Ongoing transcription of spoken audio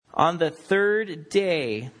On the third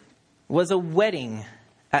day was a wedding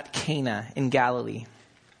at Cana in Galilee,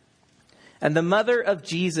 and the mother of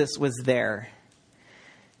Jesus was there.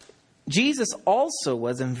 Jesus also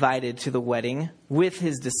was invited to the wedding with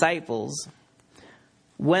his disciples.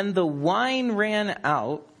 When the wine ran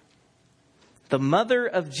out, the mother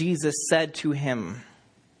of Jesus said to him,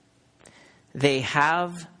 "They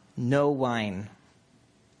have no wine."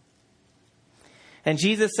 And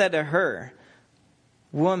Jesus said to her,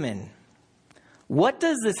 "Woman, what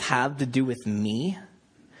does this have to do with me?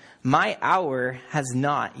 My hour has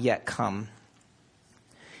not yet come."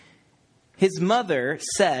 His mother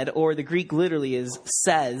said, or the Greek literally is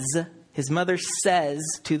says, his mother says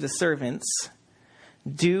to the servants,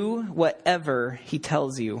 "Do whatever he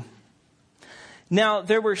tells you." Now,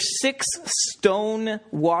 there were 6 stone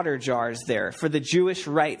water jars there for the Jewish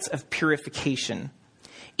rites of purification,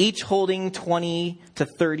 each holding 20 to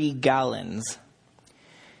 30 gallons.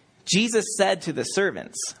 Jesus said to the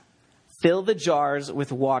servants, "Fill the jars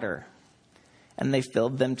with water." And they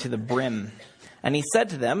filled them to the brim. And he said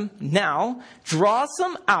to them, "Now draw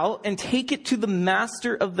some out and take it to the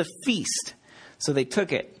master of the feast." So they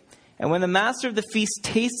took it. And when the master of the feast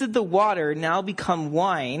tasted the water now become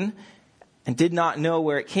wine, and did not know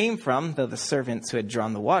where it came from, though the servants who had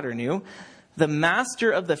drawn the water knew, the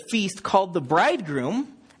master of the feast called the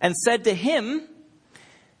bridegroom and said to him,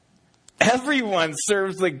 "Everyone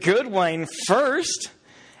serves the good wine first,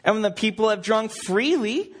 and when the people have drunk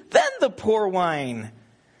freely, then the poor wine.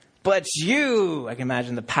 But you," I can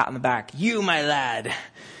imagine the pat on the back, "you, my lad,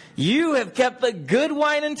 you have kept the good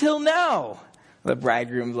wine until now." The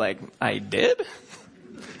bridegroom's like, "I did?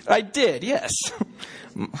 I did, yes."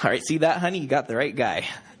 "All right, see that, honey? You got the right guy."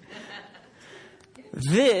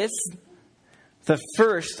 This, the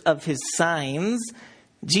first of his signs,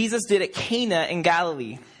 Jesus did at Cana in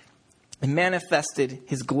Galilee and manifested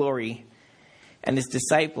his glory, and his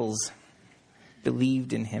disciples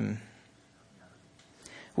believed in him.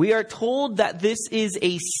 We are told that this is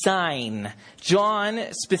a sign. John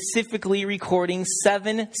specifically recording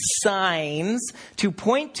 7 signs to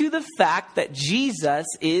point to the fact that Jesus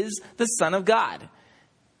is the Son of God,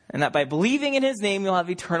 and that by believing in his name, you'll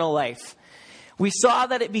have eternal life. We saw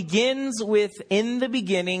that it begins with, "In the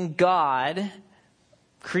beginning, God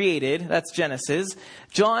created." That's Genesis.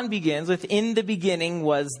 John begins with, "In the beginning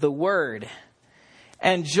was the Word."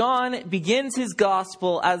 And John begins his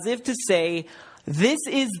gospel as if to say, this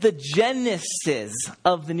is the genesis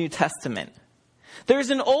of the New Testament. There's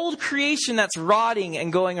an old creation that's rotting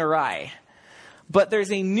and going awry. But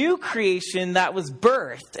there's a new creation that was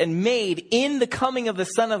birthed and made in the coming of the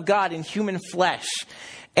Son of God in human flesh.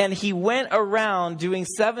 And he went around doing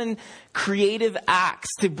 7 creative acts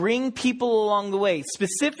to bring people along the way.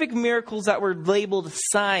 Specific miracles that were labeled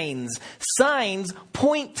signs. Signs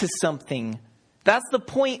point to something. That's the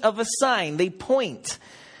point of a sign. They point.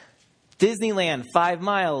 Disneyland, 5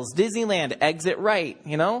 miles. Disneyland, exit right,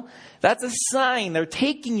 That's a sign. They're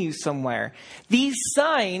taking you somewhere. These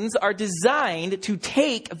signs are designed to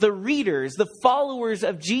take the readers, the followers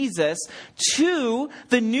of Jesus, to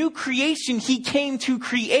the new creation he came to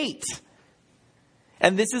create.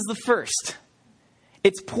 And this is the first.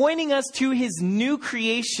 It's pointing us to his new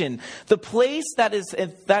creation, the place that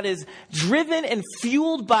is driven and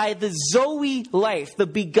fueled by the Zoe life, the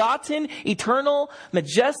begotten, eternal,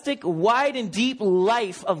 majestic, wide and deep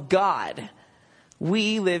life of God.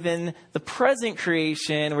 We live in the present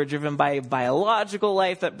creation. We're driven by biological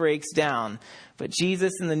life that breaks down. But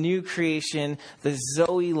Jesus in the new creation, the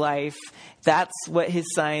Zoe life, that's what his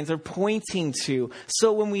signs are pointing to.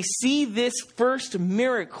 So when we see this first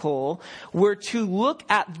miracle, we're to look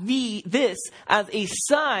at this as a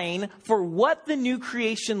sign for what the new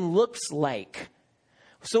creation looks like.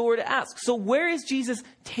 So we're to ask, so where is Jesus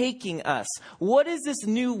taking us? What is this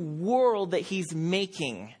new world that he's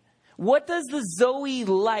making? What does the Zoe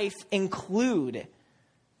life include?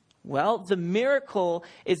 Well, the miracle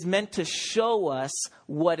is meant to show us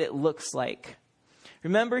what it looks like.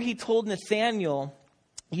 Remember, he told Nathanael,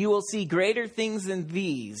 "You will see greater things than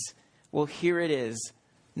these." Well, here it is.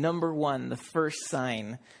 Number 1, the first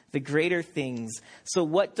sign, the greater things. So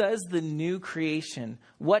what does the new creation,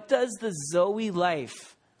 what does the Zoe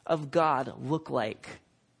life of God look like?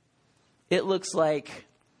 It looks like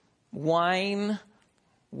wine,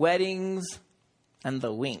 weddings, and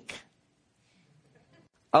the wink.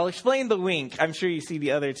 I'll explain the wink. I'm sure you see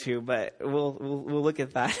the other 2, but we'll look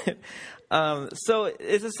at that. So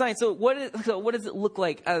it's a sign. So what does it look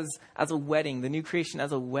like as a wedding? The new creation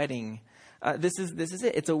as a wedding. This is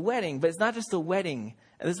it. It's a wedding, but it's not just a wedding.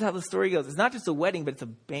 And this is how the story goes. It's not just a wedding, but it's a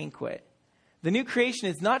banquet. The new creation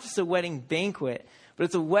is not just a wedding banquet, but but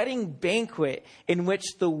it's a wedding banquet in which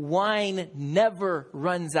the wine never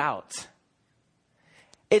runs out.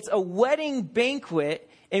 It's a wedding banquet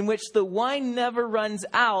in which the wine never runs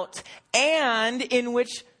out and in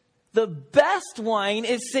which the best wine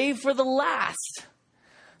is saved for the last.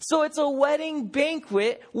 So it's a wedding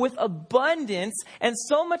banquet with abundance, and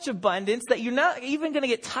so much abundance that you're not even going to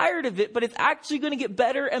get tired of it, but it's actually going to get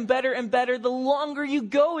better and better and better the longer you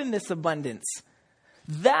go in this abundance.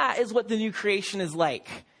 That is what the new creation is like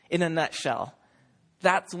in a nutshell.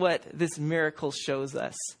 That's what this miracle shows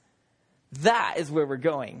us. That is where we're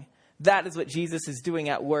going. That is what Jesus is doing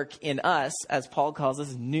at work in us, as Paul calls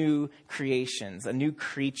us, new creations, a new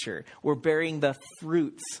creature. We're bearing the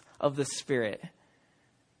fruits of the Spirit.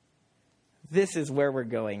 This is where we're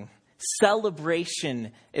going.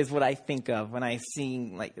 Celebration is what I think of when I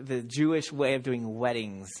see like the Jewish way of doing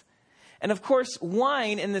weddings. And of course,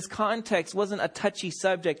 wine in this context wasn't a touchy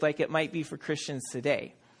subject like it might be for Christians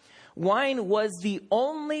today. Wine was the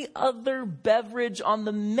only other beverage on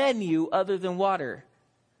the menu other than water.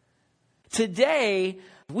 Today,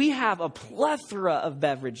 we have a plethora of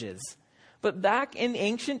beverages. But back in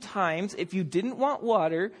ancient times, if you didn't want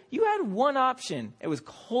water, you had one option. It was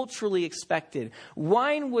culturally expected.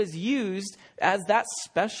 Wine was used as that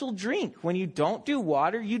special drink. When you don't do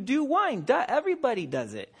water, you do wine. Everybody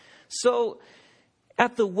does it. So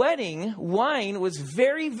at the wedding, wine was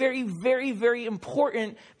very, very, very, very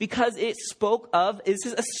important because it spoke of, this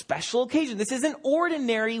is a special occasion. This isn't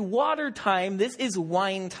ordinary water time. This is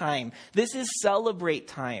wine time. This is celebrate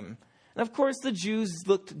time. And of course, the Jews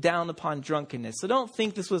looked down upon drunkenness. So don't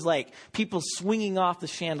think this was like people swinging off the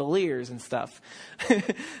chandeliers and stuff.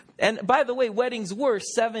 And by the way, weddings were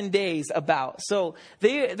 7 days about. So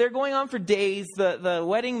they're going on for days. The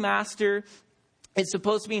wedding master is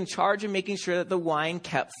supposed to be in charge of making sure that the wine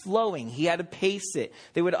kept flowing. He had to pace it.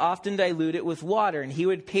 They would often dilute it with water, and he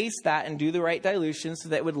would pace that and do the right dilution so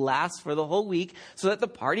that it would last for the whole week so that the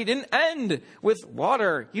party didn't end with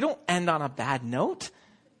water. You don't end on a bad note.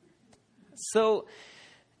 So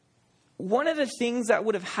one of the things that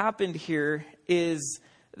would have happened here is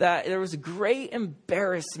that there was great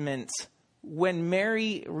embarrassment when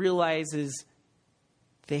Mary realizes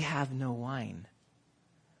they have no wine.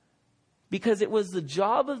 Because it was the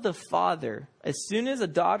job of the father, as soon as a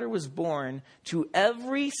daughter was born, to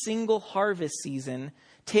every single harvest season,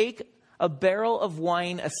 take a barrel of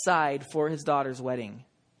wine aside for his daughter's wedding.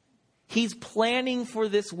 He's planning for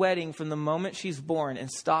this wedding from the moment she's born and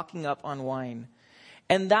stocking up on wine.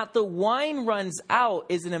 And that the wine runs out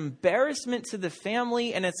is an embarrassment to the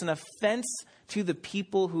family, and it's an offense to the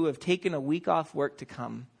people who have taken a week off work to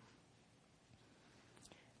come.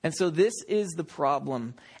 And so this is the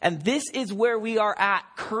problem. And this is where we are at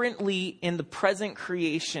currently in the present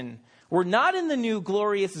creation. We're not in the new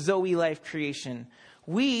glorious Zoe life creation.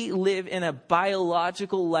 We live in a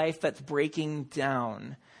biological life that's breaking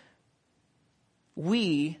down.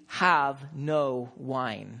 We have no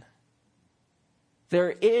wine. There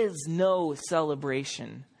is no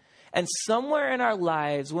celebration. And somewhere in our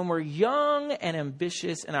lives, when we're young and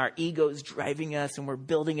ambitious and our ego's driving us and we're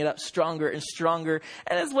building it up stronger and stronger,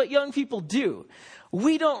 and that's what young people do,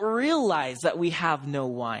 we don't realize that we have no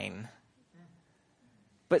wine.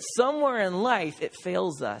 But somewhere in life, it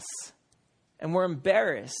fails us. And we're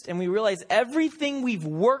embarrassed, and we realize everything we've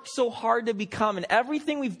worked so hard to become and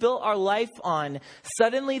everything we've built our life on,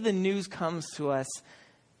 suddenly the news comes to us,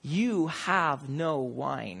 you have no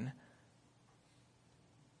wine.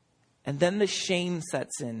 And then the shame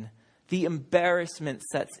sets in, the embarrassment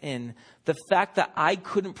sets in, the fact that I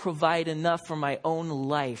couldn't provide enough for my own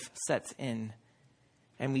life sets in.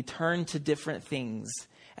 And we turn to different things.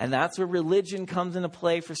 And that's where religion comes into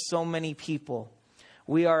play for so many people.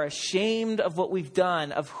 We are ashamed of what we've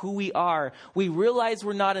done, of who we are. We realize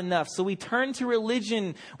we're not enough. So we turn to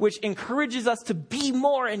religion, which encourages us to be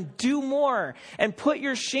more and do more. And put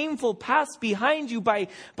your shameful past behind you by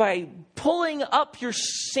pulling up your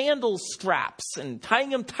sandal straps and tying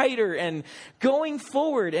them tighter and going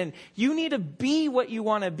forward. And you need to be what you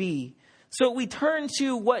want to be. So we turn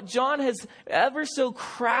to what John has ever so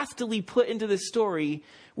craftily put into the story.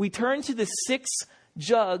 We turn to the 6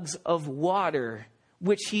 jugs of water,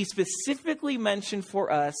 which he specifically mentioned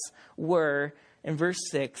for us were, in verse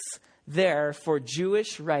 6, there for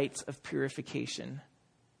Jewish rites of purification.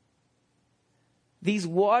 These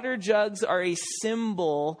water jugs are a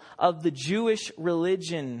symbol of the Jewish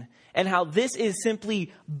religion and how this is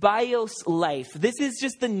simply bios life. This is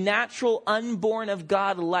just the natural unborn of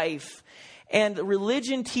God life. And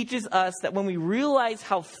religion teaches us that when we realize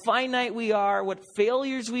how finite we are, what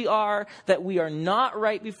failures we are, that we are not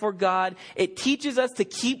right before God, it teaches us to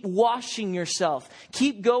keep washing yourself,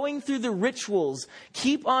 keep going through the rituals,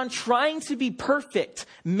 keep on trying to be perfect,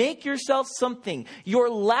 make yourself something. Your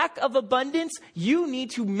lack of abundance, you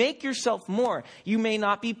need to make yourself more. You may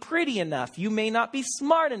not be pretty enough. You may not be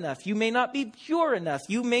smart enough. You may not be pure enough.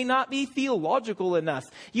 You may not be theological enough.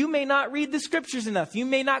 You may not read the scriptures enough. You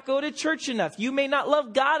may not go to church enough. You may not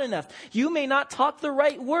love God enough. You may not talk the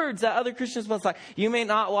right words that other Christians must talk. You may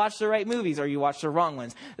not watch the right movies, or you watch the wrong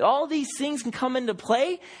ones. All these things can come into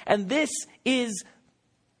play, and this is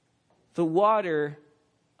the water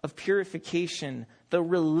of purification, the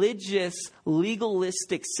religious,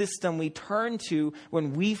 legalistic system we turn to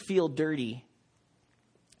when we feel dirty.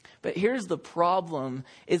 But here's the problem,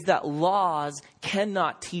 is that laws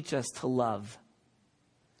cannot teach us to love.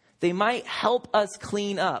 They might help us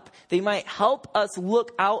clean up. They might help us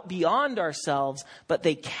look out beyond ourselves, but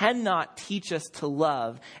they cannot teach us to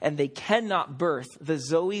love, and they cannot birth the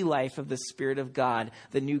Zoe life of the Spirit of God,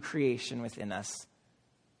 the new creation within us.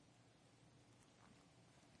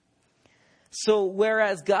 So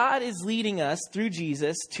whereas God is leading us through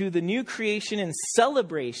Jesus to the new creation and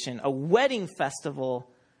celebration, a wedding festival,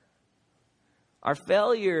 our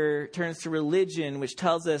failure turns to religion, which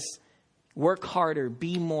tells us work harder,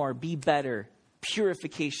 be more, be better,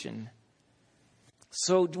 purification.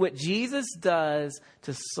 So what Jesus does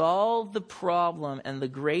to solve the problem and the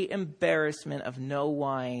great embarrassment of no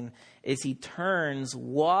wine is he turns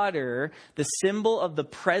water, the symbol of the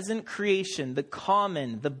present creation, the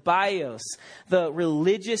common, the bios, the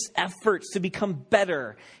religious efforts to become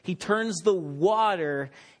better. He turns the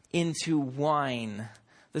water into wine,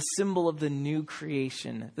 the symbol of the new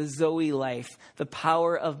creation, the Zoe life, the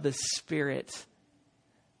power of the Spirit.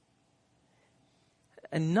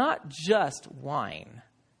 And not just wine.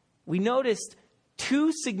 We noticed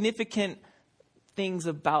two significant things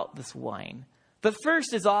about this wine. The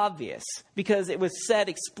first is obvious because it was said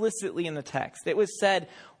explicitly in the text. It was said,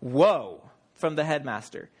 "Whoa," from the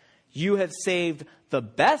headmaster. "You have saved the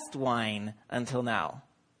best wine until now."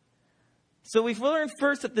 So we've learned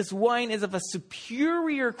first that this wine is of a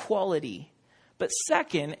superior quality. But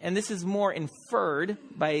second, and this is more inferred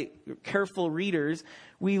by careful readers,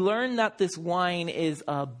 we learn that this wine is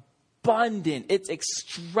abundant. It's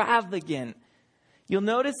extravagant. You'll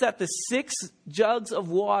notice that the 6 jugs of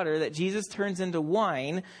water that Jesus turns into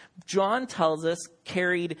wine, John tells us,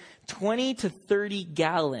 carried 20 to 30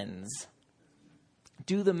 gallons.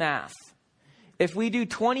 Do the math. If we do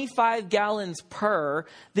 25 gallons per,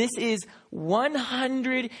 this is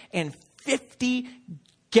 150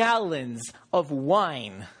 gallons of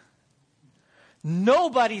wine.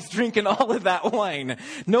 Nobody's drinking all of that wine.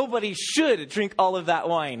 Nobody should drink all of that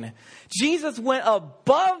wine. Jesus went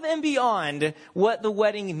above and beyond what the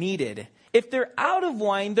wedding needed. If they're out of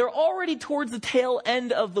wine, they're already towards the tail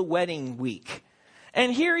end of the wedding week.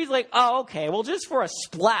 And here he's like, oh, okay, well, just for a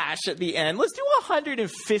splash at the end, let's do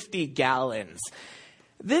 150 gallons.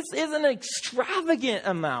 This is an extravagant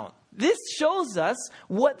amount. This shows us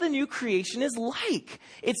what the new creation is like.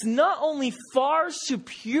 It's not only far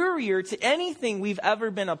superior to anything we've ever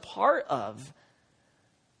been a part of,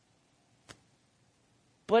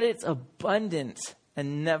 but it's abundant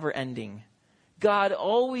and never ending. God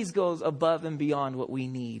always goes above and beyond what we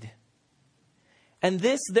need. And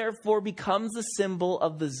this, therefore, becomes the symbol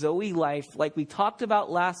of the Zoe life, like we talked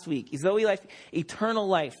about last week. Zoe life, eternal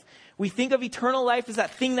life. We think of eternal life as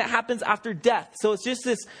that thing that happens after death. So it's just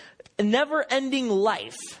this never-ending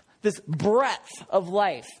life, this breadth of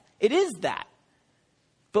life. It is that.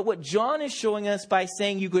 But what John is showing us by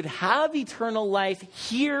saying you could have eternal life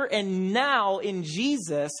here and now in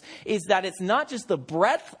Jesus is that it's not just the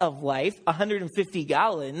breadth of life, 150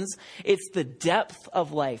 gallons, it's the depth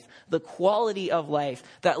of life, the quality of life,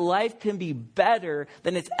 that life can be better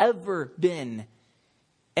than it's ever been.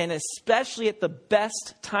 And especially at the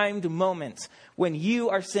best timed moments when you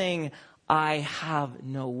are saying, I have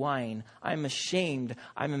no wine. I'm ashamed.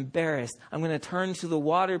 I'm embarrassed. I'm going to turn to the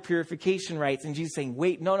water purification rites. And Jesus saying,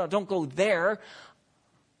 wait, no, don't go there.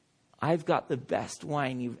 I've got the best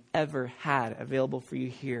wine you've ever had available for you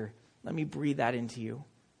here. Let me breathe that into you.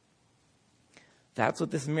 That's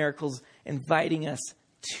what this miracle's inviting us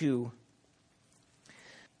to.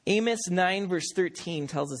 Amos 9 verse 13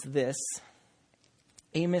 tells us this.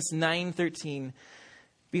 Amos 9:13.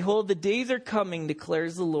 Behold, the days are coming,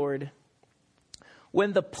 declares the Lord,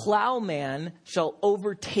 when the plowman shall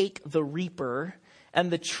overtake the reaper, and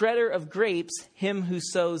the treader of grapes, him who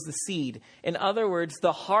sows the seed. In other words,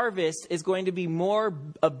 the harvest is going to be more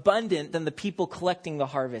abundant than the people collecting the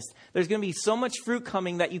harvest. There's going to be so much fruit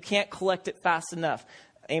coming that you can't collect it fast enough.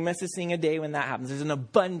 Amos is seeing a day when that happens. There's an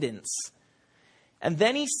abundance. And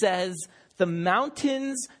then he says, the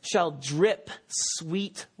mountains shall drip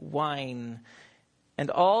sweet wine, and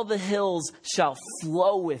all the hills shall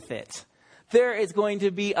flow with it. There is going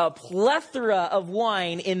to be a plethora of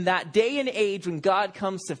wine in that day and age when God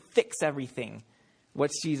comes to fix everything.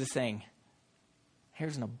 What's Jesus saying?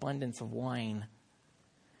 Here's an abundance of wine.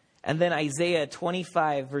 And then Isaiah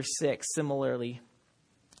 25, verse 6, similarly.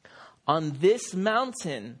 On this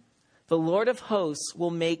mountain, the Lord of hosts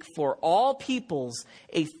will make for all peoples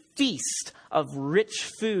a feast of rich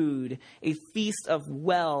food, a feast of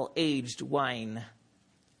well-aged wine.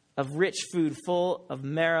 Of rich food full of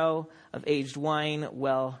marrow, of aged wine,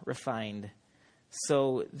 well refined.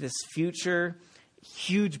 So this future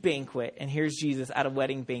huge banquet, and here's Jesus at a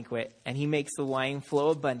wedding banquet, and he makes the wine flow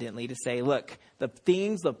abundantly to say, look, the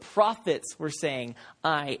things the prophets were saying,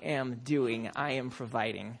 I am doing, I am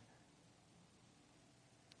providing.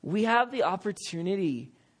 We have the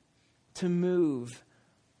opportunity to move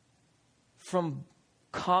from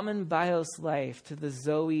common bios life to the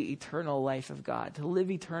Zoe eternal life of God, to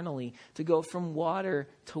live eternally, to go from water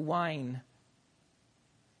to wine.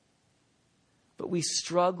 But we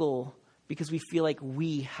struggle because we feel like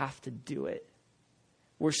we have to do it.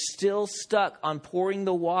 We're still stuck on pouring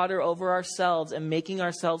the water over ourselves and making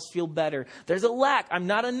ourselves feel better. There's a lack. I'm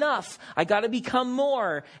not enough. I got to become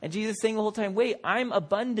more. And Jesus is saying the whole time, wait, I'm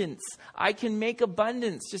abundance. I can make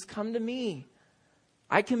abundance. Just come to me.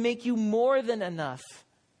 I can make you more than enough.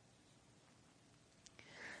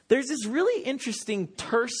 There's this really interesting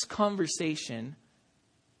terse conversation,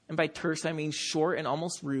 and by terse I mean short and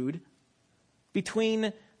almost rude,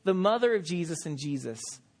 between the mother of Jesus and Jesus.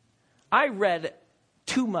 I read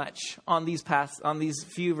too much on these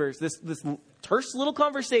few verses, this terse little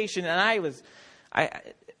conversation, and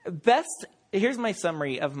here's my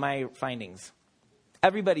summary of my findings.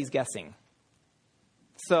 Everybody's guessing.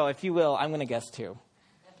 So if you will, I'm going to guess too.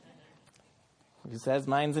 Who says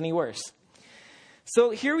mine's any worse? So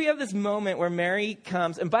here we have this moment where Mary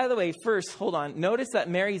comes. And by the way, first, hold on. Notice that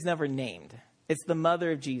Mary's never named. It's the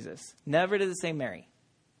mother of Jesus. Never does it say Mary.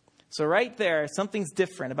 So right there, something's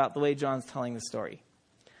different about the way John's telling the story.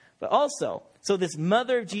 But also, so this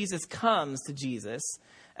mother of Jesus comes to Jesus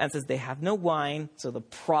and says they have no wine. So the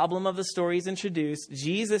problem of the story is introduced.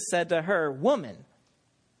 Jesus said to her, woman.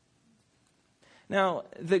 Now,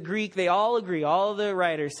 the Greek, they all agree, all the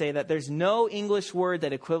writers say that there's no English word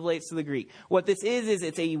that equivalates to the Greek. What this is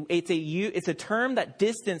it's a term that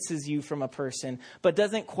distances you from a person, but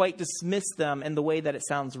doesn't quite dismiss them in the way that it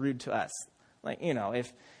sounds rude to us. Like, you know,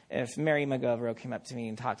 if Mary McGovern came up to me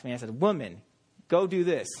and talked to me, I said, woman, go do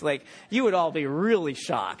this. Like, you would all be really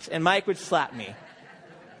shocked, and Mike would slap me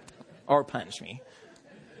or punch me.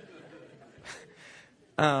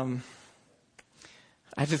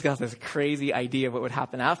 I just got this crazy idea of what would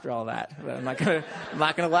happen after all that. But I'm not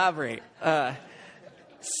gonna elaborate.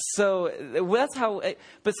 So that's how.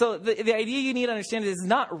 But so the idea you need to understand is it's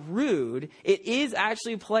not rude. It is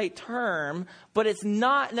actually a polite term, but it's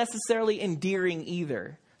not necessarily endearing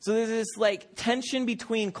either. So there's this like tension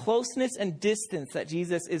between closeness and distance that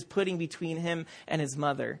Jesus is putting between him and his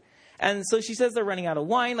mother. And so she says they're running out of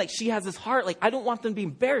wine. Like, she has this heart. Like, I don't want them to be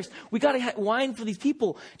embarrassed. We got to have wine for these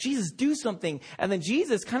people. Jesus, do something. And then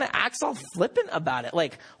Jesus kind of acts all flippant about it.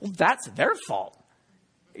 Like, well, that's their fault.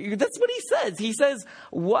 That's what he says. He says,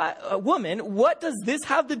 "What, woman, what does this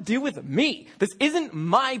have to do with me? This isn't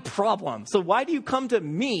my problem. So why do you come to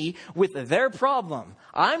me with their problem?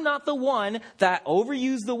 I'm not the one that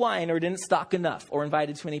overused the wine or didn't stock enough or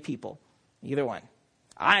invited too many people. Either one.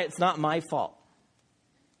 It's not my fault."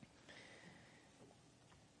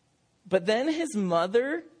 But then his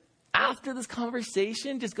mother, after this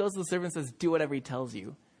conversation, just goes to the servant and says, do whatever he tells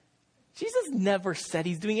you. Jesus never said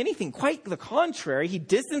he's doing anything. Quite the contrary. He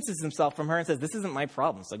distances himself from her and says, this isn't my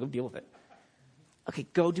problem, so go deal with it. Okay,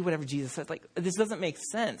 go do whatever Jesus says. Like, this doesn't make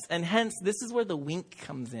sense. And hence, this is where the wink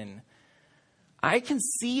comes in. I can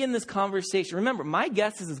see in this conversation, remember, my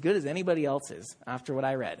guess is as good as anybody else's after what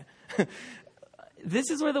I read.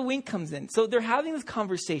 This is where the wink comes in. So they're having this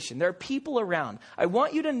conversation. There are people around. I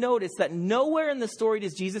want you to notice that nowhere in the story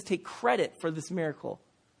does Jesus take credit for this miracle.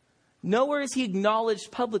 Nowhere is he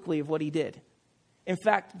acknowledged publicly of what he did. In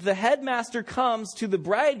fact, the headmaster comes to the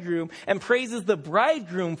bridegroom and praises the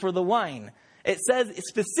bridegroom for the wine. It says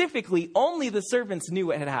specifically only the servants knew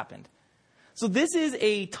what had happened. So this is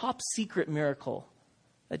a top secret miracle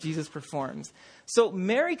that Jesus performs. So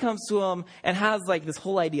Mary comes to him and has like this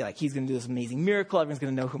whole idea, like he's going to do this amazing miracle. Everyone's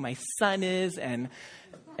going to know who my son is. And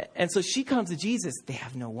so she comes to Jesus. They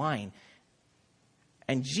have no wine.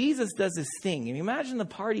 And Jesus does this thing. And imagine the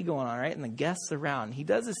party going on, right? And the guests around. He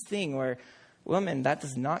does this thing where, woman, that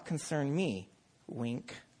does not concern me.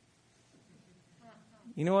 Wink.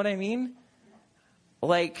 You know what I mean?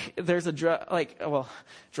 Like there's a drug,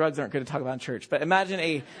 drugs aren't good to talk about in church, but imagine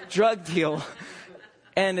a drug deal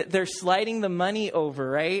and they're sliding the money over,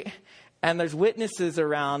 right? And there's witnesses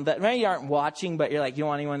around that maybe aren't watching, but you're like, you don't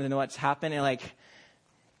want anyone to know what's happened. And like,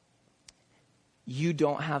 you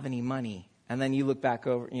don't have any money. And then you look back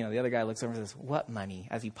over, the other guy looks over and says, what money?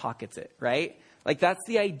 As he pockets it, right? Like that's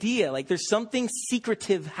the idea. Like there's something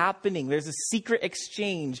secretive happening. There's a secret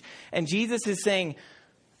exchange. And Jesus is saying,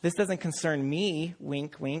 this doesn't concern me,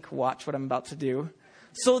 wink, wink, watch what I'm about to do.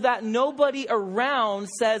 So that nobody around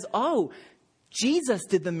says, oh, Jesus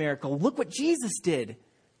did the miracle. Look what Jesus did.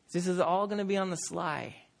 This is all going to be on the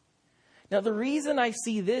sly. Now, the reason I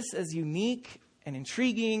see this as unique and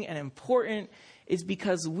intriguing and important is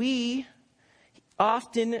because we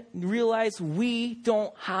often realize we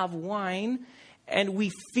don't have wine. And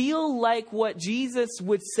we feel like what Jesus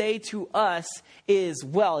would say to us is,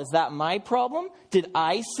 well, is that my problem? Did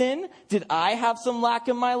I sin? Did I have some lack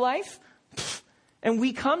in my life? And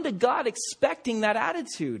we come to God expecting that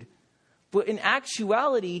attitude. But in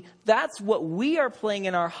actuality, that's what we are playing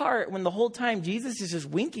in our heart when the whole time Jesus is just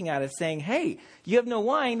winking at us saying, hey, you have no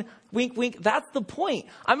wine. Wink, wink. That's the point.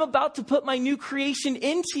 I'm about to put my new creation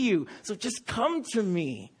into you. So just come to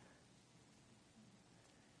me.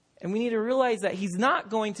 And we need to realize that he's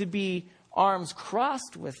not going to be arms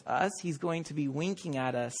crossed with us. He's going to be winking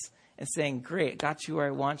at us and saying, great, got you where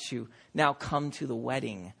I want you. Now come to the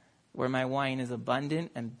wedding where my wine is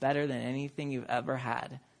abundant and better than anything you've ever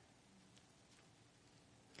had.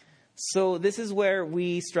 So this is where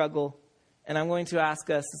we struggle. And I'm going to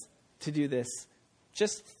ask us to do this.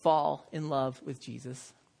 Just fall in love with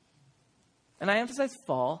Jesus. And I emphasize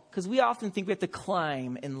fall because we often think we have to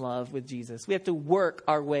climb in love with Jesus. We have to work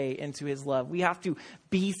our way into his love. We have to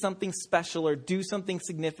be something special or do something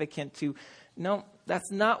significant to. No,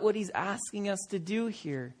 that's not what he's asking us to do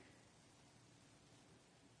here.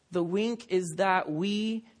 The wink is that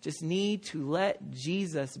we just need to let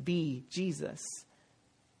Jesus be Jesus.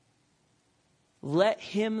 Let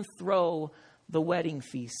him throw the wedding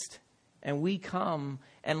feast. And we come,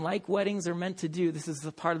 and like weddings are meant to do, this is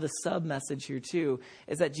a part of the sub-message here too,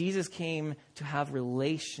 is that Jesus came to have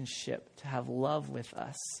relationship, to have love with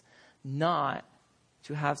us, not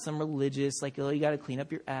to have some religious, like, oh, you got to clean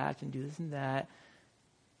up your act and do this and that.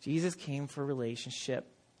 Jesus came for relationship.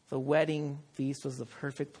 The wedding feast was the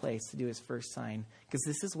perfect place to do his first sign, because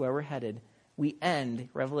this is where we're headed. We end,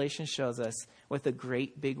 Revelation shows us, with a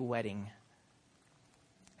great big wedding.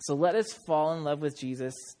 So let us fall in love with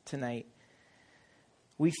Jesus tonight.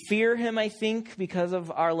 We fear him, I think, because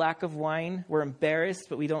of our lack of wine. We're embarrassed,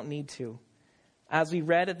 but we don't need to. As we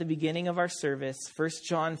read at the beginning of our service, 1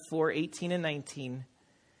 John 4:18 and 19,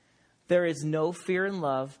 there is no fear in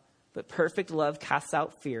love, but perfect love casts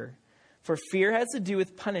out fear. For fear has to do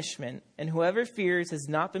with punishment, and whoever fears has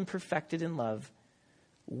not been perfected in love.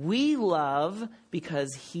 We love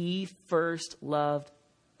because he first loved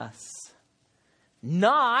us.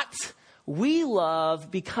 Not, we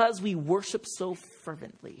love because we worship so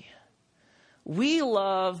fervently. We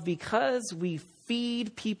love because we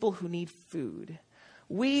feed people who need food.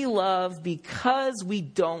 We love because we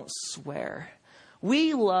don't swear.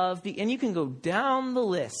 We love, and you can go down the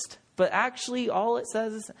list, but actually all it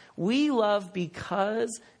says is, we love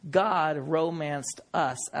because God romanced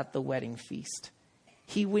us at the wedding feast.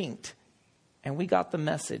 He winked, and we got the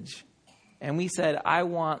message. And we said, I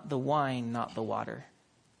want the wine, not the water.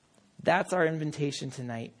 That's our invitation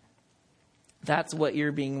tonight. That's what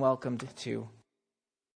you're being welcomed to.